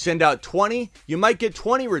 You send out 20, you might get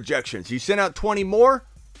 20 rejections. You send out 20 more,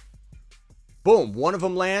 boom, one of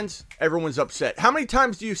them lands, everyone's upset. How many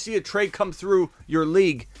times do you see a trade come through your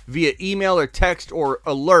league via email or text or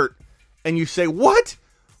alert, and you say, what?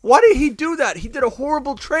 Why did he do that? He did a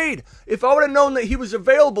horrible trade. If I would have known that he was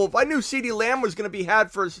available, if I knew Ceedee Lamb was going to be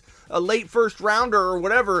had for a late first rounder or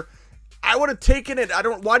whatever, I would have taken it.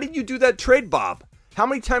 Why did you do that trade, Bob? How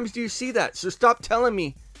many times do you see that? So stop telling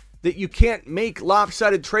me that you can't make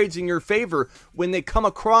lopsided trades in your favor when they come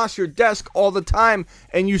across your desk all the time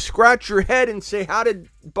and you scratch your head and say, how did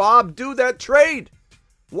Bob do that trade?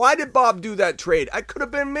 Why did Bob do that trade? That could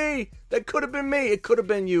have been me. That could have been me. It could have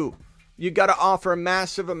been you. You got to offer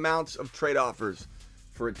massive amounts of trade offers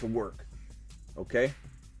for it to work. Okay?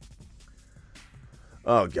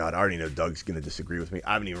 Oh, God. I already know Doug's going to disagree with me.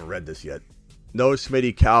 I haven't even read this yet. No,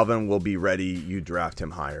 Smitty, Calvin will be ready. You draft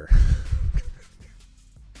him higher.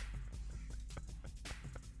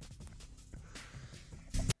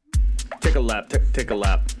 Take a lap. Take a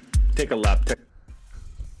lap. Take a lap.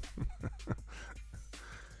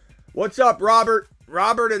 What's up, Robert?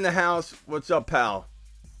 Robert in the house. What's up, pal?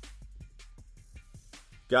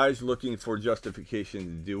 Guys looking for justification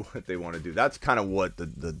to do what they want to do. That's kind of what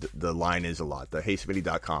the line is a lot. The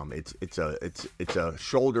HeySmitty.com. It's a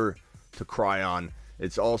shoulder to cry on.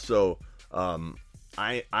 It's also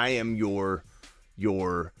I am your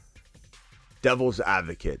devil's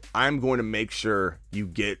advocate. I'm going to make sure you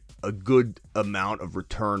get a good amount of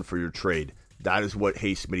return for your trade. That is what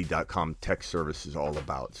HeySmitty.com tech service is all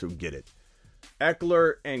about. So get it.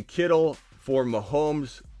 Eckler and Kittle for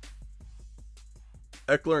Mahomes.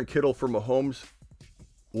 Eckler and Kittle for Mahomes.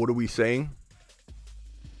 What are we saying?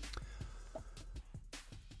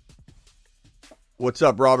 What's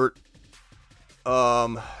up, Robert?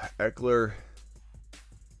 Eckler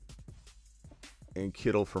and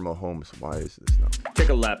Kittle for Mahomes. Why is this not? Take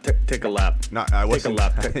a lap. Take a lap. No, I wasn't. Take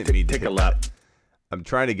a lap. Take a lap. I'm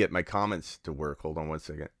trying to get my comments to work. Hold on one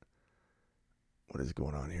second. What is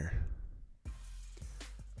going on here?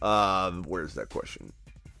 Where's that question?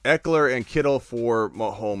 Eckler and Kittle for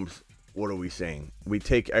Mahomes. What are we saying? We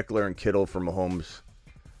take Eckler and Kittle for Mahomes.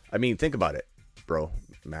 I mean, think about it, bro,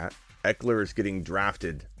 Matt. Eckler is getting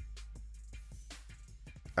drafted.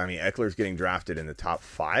 Eckler is getting drafted in the top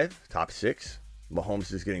 5, top 6.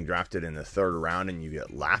 Mahomes is getting drafted in the 3rd round, and you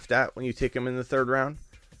get laughed at when you take him in the 3rd round.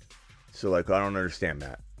 So, I don't understand,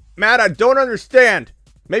 Matt. Matt, I don't understand.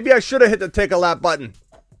 Maybe I should have hit the take a lap button.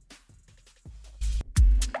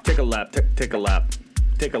 Take a lap. Take a lap.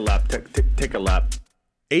 Take a lap. Take a lap.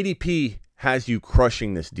 ADP has you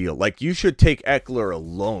crushing this deal. You should take Eckler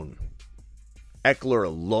alone. Eckler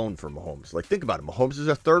alone for Mahomes. Think about it. Mahomes is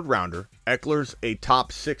a 3rd rounder. Eckler's a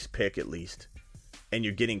top 6 pick at least. And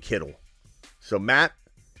you're getting Kittle. So, Matt,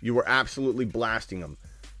 you were absolutely blasting him.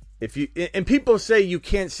 And people say you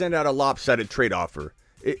can't send out a lopsided trade offer.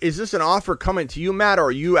 Is this an offer coming to you, Matt, or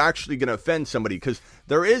are you actually going to offend somebody? Because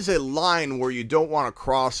there is a line where you don't want to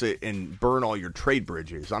cross it and burn all your trade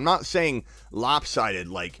bridges. I'm not saying lopsided,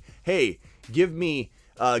 hey, give me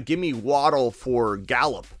Waddle for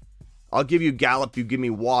Gallup. I'll give you Gallup, you give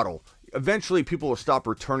me Waddle. Eventually, people will stop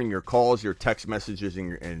returning your calls, your text messages,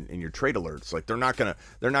 and your trade alerts. They're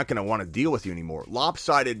not gonna want to deal with you anymore.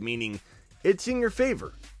 Lopsided meaning it's in your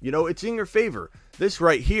favor. It's in your favor. This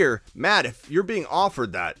right here, Matt, if you're being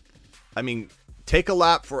offered that, take a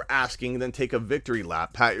lap for asking, then take a victory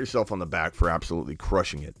lap. Pat yourself on the back for absolutely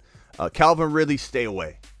crushing it. Calvin Ridley, stay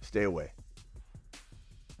away. Stay away.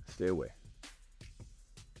 Stay away.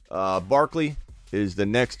 Barkley is the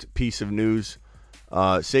next piece of news.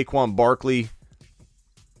 Saquon Barkley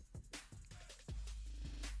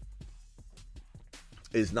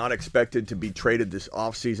is not expected to be traded this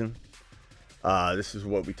offseason. This is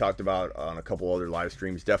what we talked about on a couple other live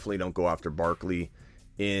streams. Definitely don't go after Barkley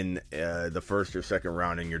in the 1st or 2nd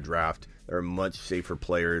round in your draft. There are much safer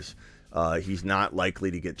players. He's not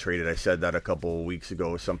likely to get traded. I said that a couple of weeks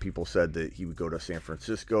ago. Some people said that he would go to San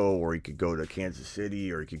Francisco, or he could go to Kansas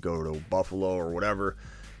City, or he could go to Buffalo, or whatever.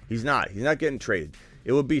 He's not. He's not getting traded.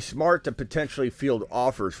 It would be smart to potentially field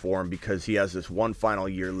offers for him because he has this one final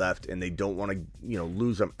year left, and they don't want to,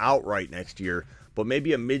 lose him outright next year. But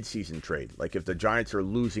maybe a mid-season trade. If the Giants are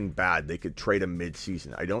losing bad, they could trade him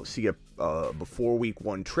mid-season. I don't see a before week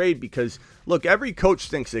 1 trade because, look, every coach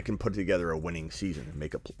thinks they can put together a winning season and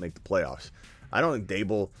make the playoffs. I don't think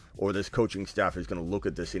Dable or this coaching staff is going to look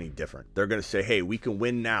at this any different. They're going to say, hey, we can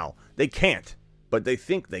win now. They can't, but they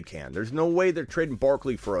think they can. There's no way they're trading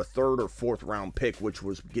Barkley for a 3rd or 4th round pick, which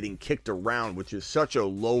was getting kicked around, which is such a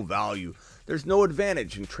low value. There's no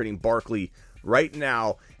advantage in trading Barkley right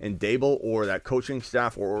now in Dable or that coaching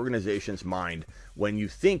staff or organization's mind. When you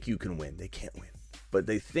think you can win, they can't win. But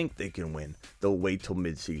they think they can win. They'll wait till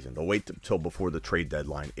midseason. They'll wait till before the trade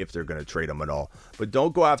deadline if they're going to trade him at all. But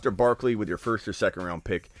don't go after Barkley with your 1st or 2nd round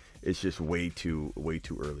pick. It's just way too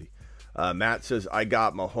early. Matt says, I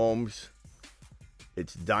got Mahomes.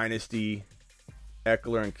 It's Dynasty.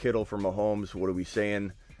 Eckler and Kittle for Mahomes. What are we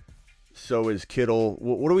saying? So is Kittle.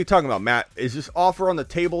 What are we talking about, Matt? Is this offer on the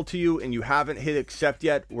table to you and you haven't hit accept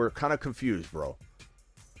yet? We're kind of confused, bro.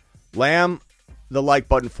 Lamb, the like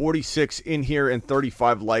button, 46 in here and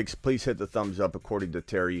 35 likes. Please hit the thumbs up. According to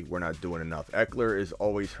Terry, we're not doing enough. Eckler is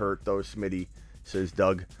always hurt, though, Smitty, says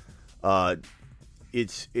Doug.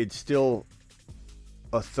 It's still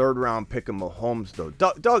a third-round pick of Mahomes, though.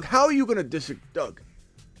 Doug, how are you going to disagree? Doug.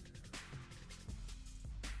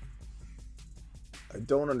 I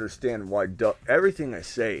don't understand why everything I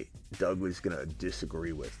say, Doug was going to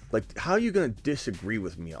disagree with. Like, how are you going to disagree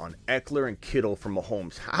with me on Eckler and Kittle from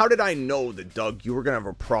Mahomes? How did I know that, Doug, you were going to have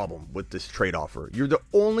a problem with this trade offer? You're the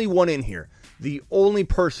only one in here. The only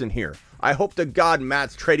person here. I hope to God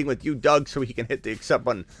Matt's trading with you, Doug, so he can hit the accept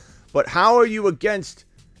button. But how are you against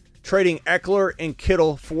trading Eckler and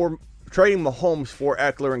Kittle for trading Mahomes for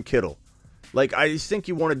Eckler and Kittle? Like, I just think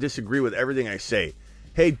you want to disagree with everything I say.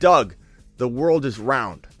 Hey, Doug. The world is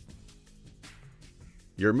round.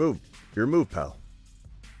 Your move, pal.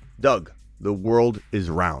 Doug, the world is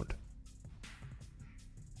round.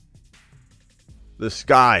 The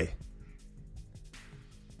sky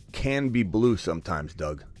can be blue sometimes,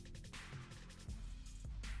 Doug.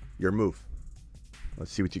 Your move.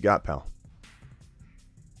 Let's see what you got, pal.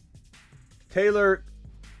 Taylor,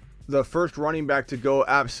 the first running back to go,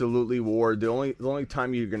 absolutely, Ward. The only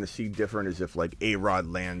time you're going to see different is if, like, A-Rod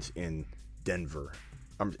lands in Denver.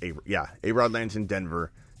 A-Rod lands in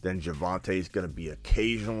Denver. Then Javante's going to be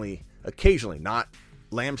occasionally, not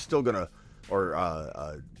Lamb's still going to,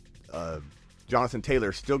 or Jonathan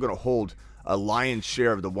Taylor's still going to hold a lion's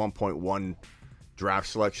share of the 1.1 draft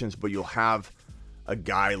selections, but you'll have a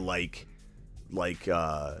guy like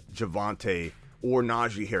Javante or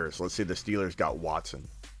Najee Harris. Let's say the Steelers got Watson.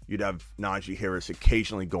 You'd have Najee Harris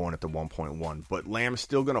occasionally going at the 1.1, but Lamb's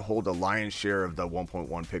still going to hold a lion's share of the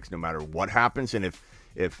 1.1 picks no matter what happens. And if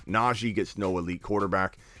Najee gets no elite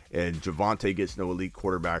quarterback and Javante gets no elite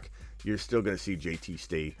quarterback, you're still going to see JT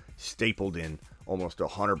stay stapled in almost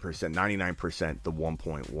 100%, 99% the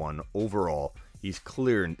 1.1 overall. He's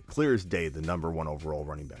clear as day the number one overall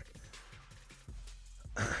running back.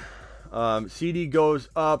 CD goes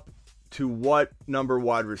up to what number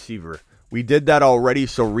wide receiver? We did that already,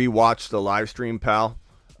 so rewatch the live stream, pal.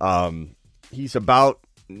 He's about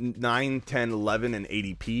 9, 10, 11 in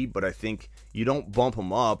ADP, but I think you don't bump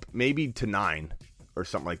him up, maybe to 9 or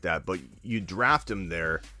something like that, but you draft him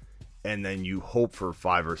there, and then you hope for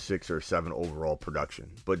 5 or 6 or 7 overall production.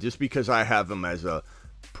 But just because I have him as a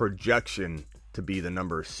projection to be the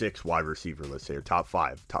number 6 wide receiver, let's say, or top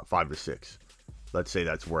 5 to 6. Let's say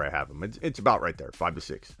that's where I have him. It's about right there, 5 to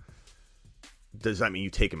 6. Does that mean you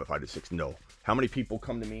take him at 5 to 6? No. How many people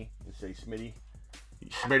come to me and say, Smitty,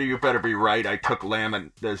 you better be right. I took Lamb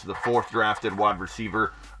as the 4th drafted wide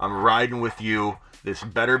receiver. I'm riding with you. This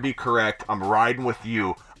better be correct. I'm riding with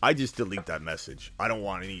you. I just delete that message. I don't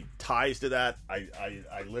want any ties to that. I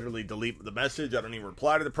literally delete the message. I don't even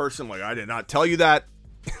reply to the person. Like, I did not tell you that.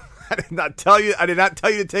 I did not tell you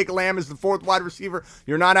to take Lamb as the 4th wide receiver.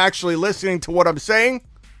 You're not actually listening to what I'm saying.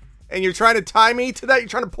 And you're trying to tie me to that? You're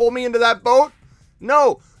trying to pull me into that boat?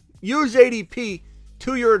 No, use ADP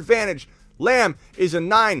to your advantage. Lamb is a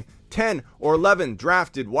 9, 10, or 11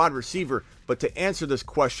 drafted wide receiver, but to answer this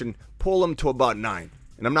question, pull him to about 9.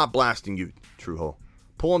 And I'm not blasting you, Truho.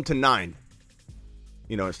 Pull him to 9,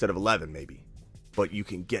 instead of 11 maybe. But you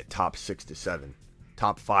can get top 6 to 7,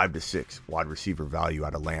 top 5 to 6 wide receiver value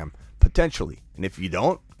out of Lamb, potentially. And if you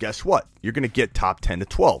don't, guess what? You're going to get top 10 to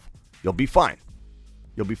 12. You'll be fine.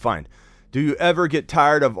 Do you ever get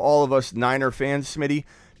tired of all of us Niner fans, Smitty?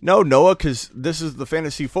 No, Noah, because this is the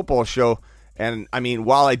fantasy football show. And, I mean,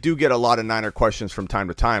 while I do get a lot of Niner questions from time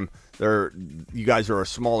to time, you guys are a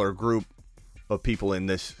smaller group of people in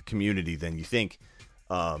this community than you think.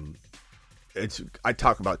 I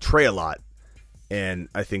talk about Trey a lot, and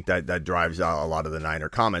I think that drives out a lot of the Niner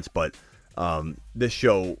comments. But this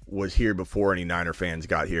show was here before any Niner fans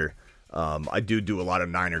got here. I do a lot of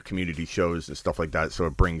Niner community shows and stuff like that, so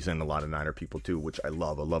it brings in a lot of Niner people too, which I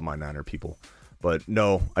love. I love my Niner people. But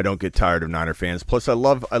no, I don't get tired of Niner fans. Plus, I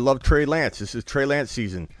love Trey Lance. This is Trey Lance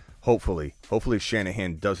season, hopefully. Hopefully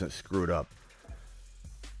Shanahan doesn't screw it up.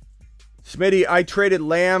 Smitty, I traded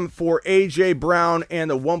Lamb for A.J. Brown and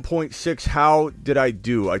the 1.6. How did I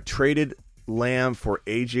do? I traded Lamb for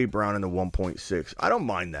A.J. Brown and the 1.6. I don't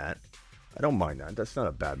mind that. That's not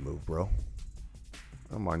a bad move, bro.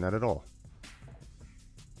 I don't mind that at all.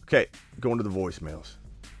 Okay, going to the voicemails.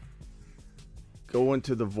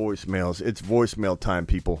 It's voicemail time,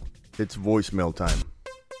 people. It's voicemail time.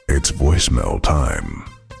 It's voicemail time.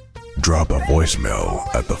 Drop a voicemail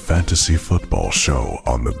at the Fantasy Football Show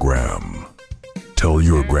on the gram. Tell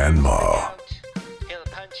your grandma. He'll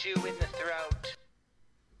punch you in the throat.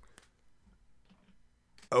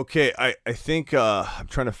 Okay, I think I'm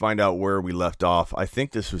trying to find out where we left off. I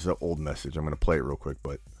think this was an old message. I'm going to play it real quick,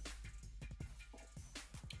 but...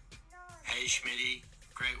 Hey, Schmitty.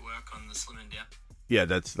 Great work on the slimming down. Yeah,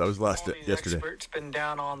 that was yesterday. Experts been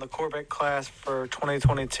down on the quarterback class for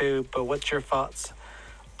 2022, but what's your thoughts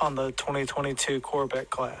on the 2022 quarterback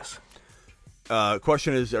class?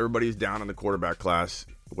 Question is, everybody's down on the quarterback class.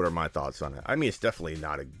 What are my thoughts on it? I mean, it's definitely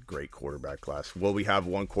not a great quarterback class. Will we have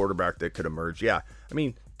one quarterback that could emerge? Yeah. I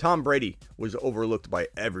mean, Tom Brady was overlooked by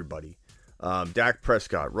everybody. Dak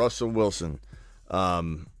Prescott, Russell Wilson.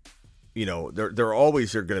 There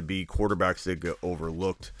always are going to be quarterbacks that get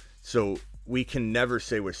overlooked. So we can never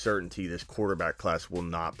say with certainty this quarterback class will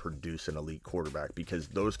not produce an elite quarterback, because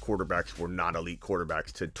those quarterbacks were not elite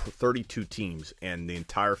quarterbacks to 32 teams and the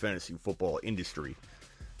entire fantasy football industry.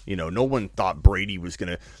 No one thought Brady was going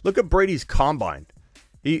to... Look at Brady's combine.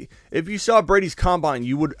 If you saw Brady's combine,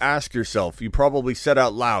 you would ask yourself, you probably said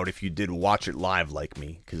out loud if you did watch it live like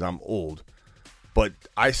me, because I'm old, but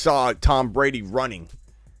I saw Tom Brady running,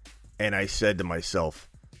 and I said to myself,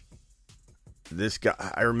 this guy,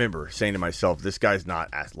 I remember saying to myself, this guy's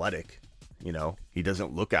not athletic. He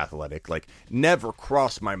doesn't look athletic. Like, never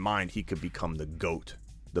crossed my mind he could become the GOAT,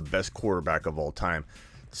 the best quarterback of all time.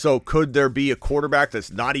 So could there be a quarterback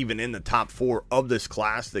that's not even in the top 4 of this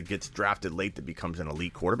class that gets drafted late that becomes an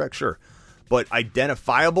elite quarterback? Sure. But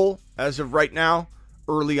identifiable as of right now,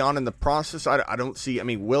 early on in the process, I don't see. I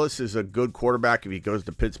mean, Willis is a good quarterback. If he goes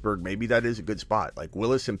to Pittsburgh, maybe that is a good spot. Like,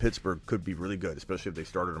 Willis in Pittsburgh could be really good, especially if they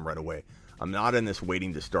started him right away. I'm not in this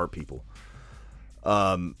waiting to start people.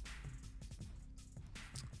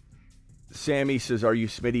 Sammy says, are you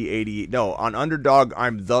Smitty 88? No, on Underdog,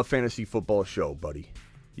 I'm the fantasy football show, buddy.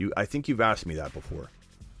 I think you've asked me that before.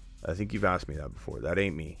 That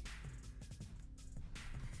ain't me.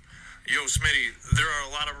 Yo, Smitty, there are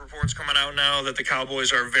a lot of reports coming out now that the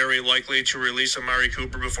Cowboys are very likely to release Amari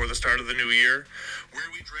Cooper before the start of the new year. Where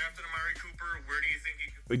we drafted Amari Cooper, where do you think he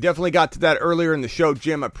could... We definitely got to that earlier in the show,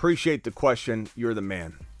 Jim. Appreciate the question. You're the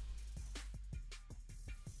man.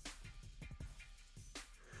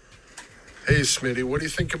 Hey, Smitty, what do you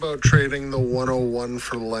think about trading the 101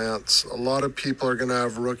 for Lance? A lot of people are going to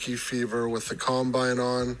have rookie fever with the combine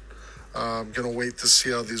on. I'm going to wait to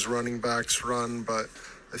see how these running backs run, but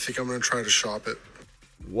I think I'm going to try to shop it.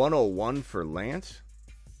 101 for Lance?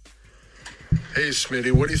 Hey,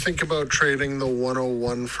 Smitty, what do you think about trading the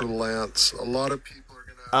 101 for Lance? A lot of people are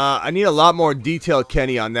going to have... I need a lot more detail,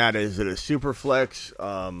 Kenny, on that. Is it a super flex?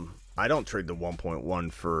 I don't trade the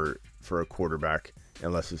 1.1 for a quarterback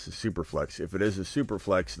unless it's a super flex. If it is a super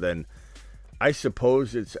flex, then I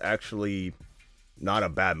suppose it's actually not a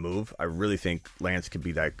bad move. I really think Lance could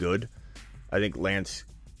be that good. I think Lance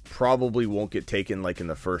probably won't get taken like in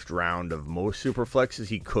the first round of most super flexes.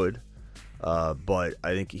 He could, but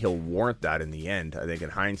I think he'll warrant that in the end. I think in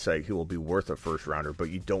hindsight, he will be worth a first rounder, but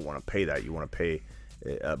you don't want to pay that. You want to pay,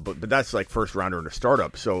 but that's like first rounder in a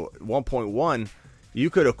startup. So 1.1, you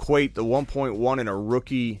could equate the 1.1 in a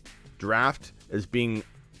rookie draft as being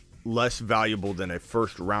less valuable than a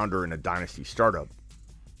first rounder in a dynasty startup.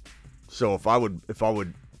 So if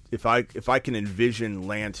I can envision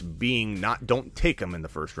Lance being don't take him in the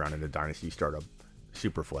first round in a dynasty startup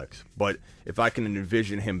super flex, but if I can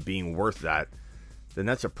envision him being worth that, then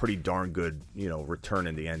that's a pretty darn good, return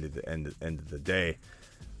in the end of the day.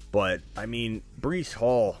 But I mean, Breece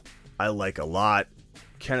Hall, I like a lot.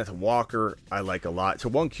 Kenneth Walker, I like a lot. It's a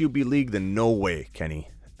 1 QB league, then no way, Kenny.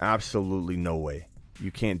 Absolutely no way. You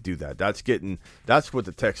can't do that. That's what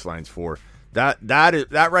the text line's for. That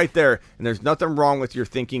right there. And there's nothing wrong with your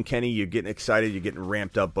thinking, Kenny. You're getting excited, you're getting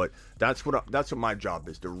ramped up, but that's what my job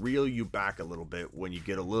is, to reel you back a little bit when you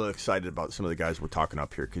get a little excited about some of the guys we're talking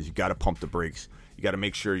up here, because you got to pump the brakes. You got to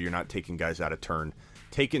make sure you're not taking guys out of turn.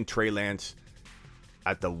 Taking Trey Lance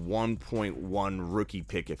at the 1.1 rookie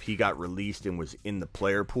pick, if he got released and was in the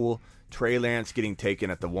player pool, Trey Lance getting taken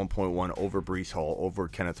at the 1.1 over Breece Hall, over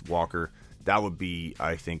Kenneth Walker, that would be,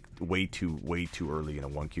 I think, way too early in a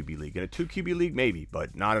 1 QB league. In a 2 QB league, maybe,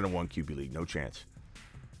 but not in a 1 QB league. No chance.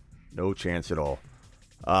 No chance at all.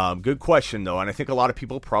 Good question, though, and I think a lot of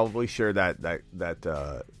people probably share that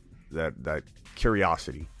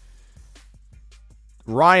curiosity.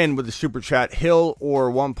 Ryan with the super chat: Hill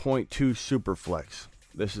or 1.2 super flex?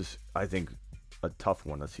 This is, I think, a tough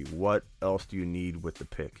one. Let's see. What else do you need with the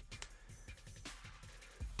pick?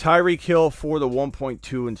 Tyreek Hill for the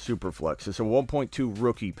 1.2 in Superflex. It's a 1.2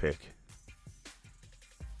 rookie pick.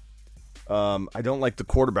 I don't like the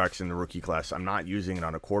quarterbacks in the rookie class. I'm not using it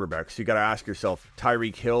on a quarterback. So you got to ask yourself,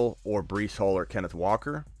 Tyreek Hill or Breece Hall or Kenneth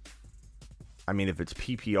Walker? I mean, if it's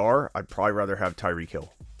PPR, I'd probably rather have Tyreek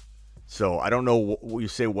Hill. So I don't know you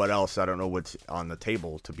say what else. I don't know what's on the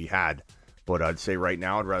table to be had. But I'd say right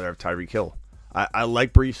now I'd rather have Tyreek Hill. I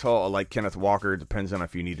like Breece Hall. I like Kenneth Walker. It depends on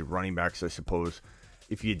if you needed running backs, I suppose.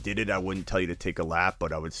 If you did it, I wouldn't tell you to take a lap,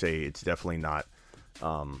 but I would say it's definitely not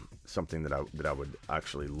something that I would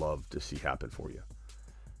actually love to see happen for you.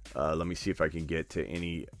 Let me see if I can get to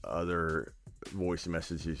any other voice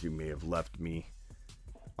messages you may have left me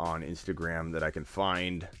on Instagram that I can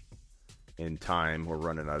find in time. We're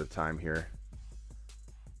running out of time here.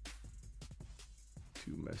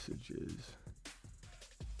 2 messages.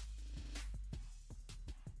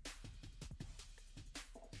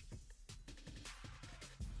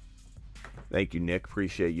 Thank you, Nick.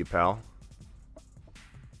 Appreciate you, pal.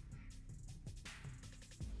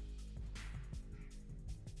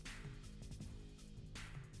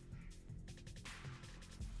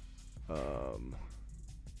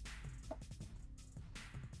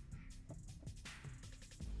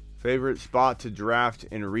 Favorite spot to draft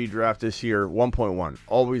and redraft this year? 1.1.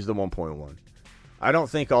 Always the 1.1. I don't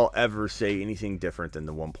think I'll ever say anything different than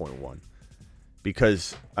the 1.1.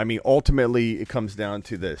 Because, I mean, ultimately it comes down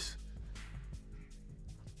to this.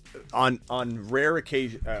 On rare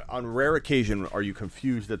occasion are you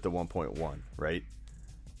confused at the 1.1, right?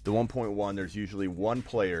 The 1.1, there's usually one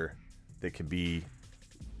player that could be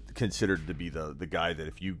considered to be the guy that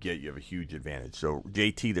if you get, you have a huge advantage. So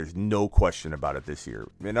JT, there's no question about it this year.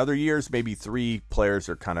 In other years, maybe 3 players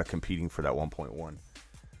are kind of competing for that 1.1.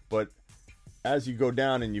 But as you go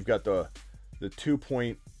down and you've got the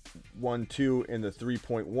 2.12 and the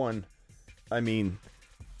 3.1, I mean,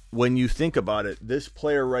 when you think about it, this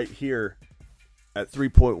player right here at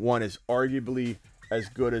 3.1 is arguably as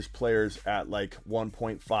good as players at like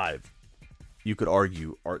 1.5. You could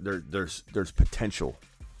argue there's potential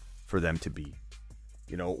for them to be,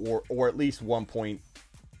 or at least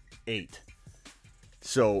 1.8.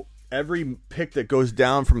 So every pick that goes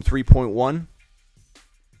down from 3.1,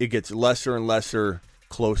 it gets lesser and lesser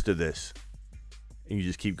close to this, and you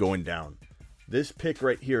just keep going down. This pick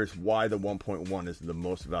right here is why the 1.1 is the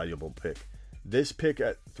most valuable pick. This pick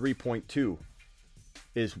at 3.2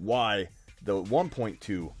 is why the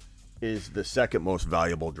 1.2 is the second most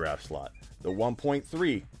valuable draft slot. The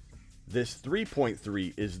 1.3, this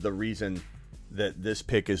 3.3 is the reason that this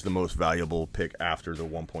pick is the most valuable pick after the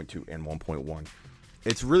 1.2 and 1.1.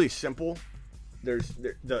 It's really simple. There's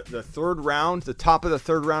the third round, the top of the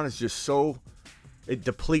third round is just so, it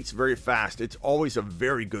depletes very fast. It's always a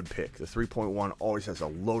very good pick. The 3.1 always has a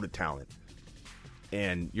load of talent.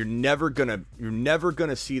 And you're never gonna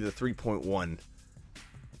see the 3.1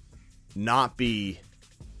 not be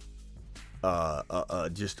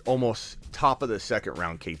just almost top of the second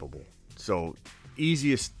round capable. So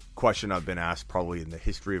easiest question I've been asked probably in the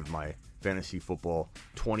history of my fantasy football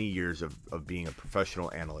 20 years of being a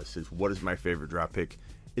professional analyst is, what is my favorite draft pick?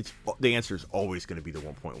 The answer is always going to be the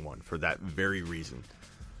 1.1 for that very reason.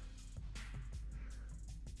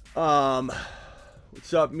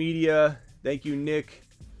 What's up, media? Thank you, Nick.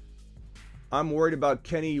 I'm worried about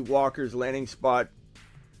Kenny Walker's landing spot.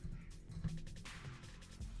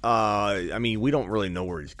 I mean, we don't really know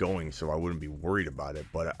where he's going, so I wouldn't be worried about it.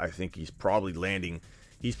 But I think he's probably landing.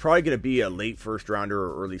 He's probably going to be a late first rounder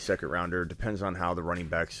or early second rounder. Depends on how the running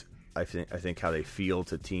backs, I think how they feel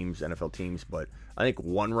to teams, NFL teams. But I think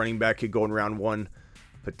one running back could go in round 1,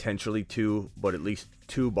 potentially 2, but at least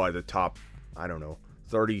 2 by the top,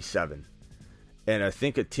 37. And I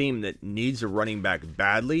think a team that needs a running back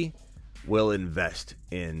badly will invest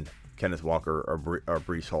in Kenneth Walker or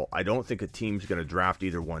Breece Hall. I don't think a team's going to draft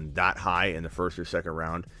either one that high in the first or second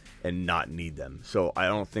round and not need them. So I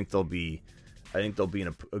don't think they'll be. I think they'll be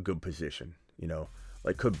in a good position.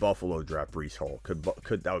 Like could Buffalo draft Breece Hall? Could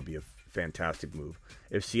that would be a fantastic move.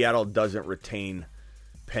 If Seattle doesn't retain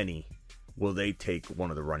Penny, will they take one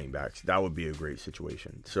of the running backs? That would be a great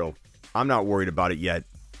situation. So I'm not worried about it yet.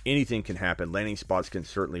 Anything can happen. Landing spots can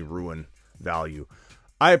certainly ruin value.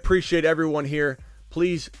 I appreciate everyone here.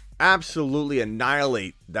 Please absolutely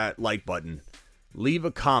annihilate that like button. Leave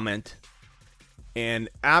a comment. And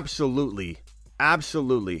absolutely,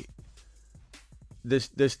 this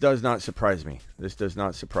does not surprise me. This does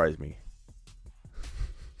not surprise me.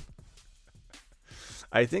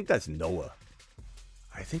 I think that's Noah.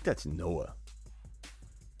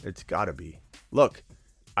 It's got to be. Look,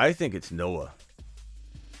 I think it's Noah.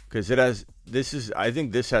 Because I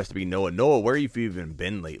think this has to be Noah. Noah, where have you even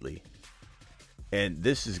been lately? And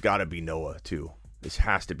this has got to be Noah, too. This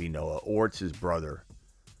has to be Noah. Or it's his brother.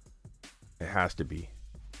 It has to be.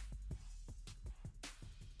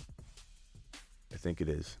 I think it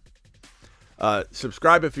is.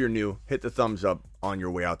 Subscribe if you're new. Hit the thumbs up on your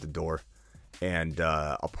way out the door. And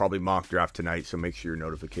I'll probably mock draft tonight, so make sure your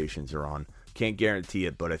notifications are on. Can't guarantee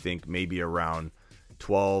it, but I think maybe around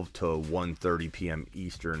 12 to 1:30 p.m.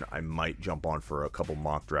 Eastern, I might jump on for a couple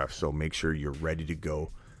mock drafts. So make sure you're ready to go.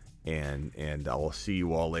 And I will see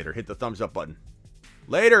you all later. Hit the thumbs up button.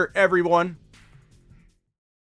 Later, everyone.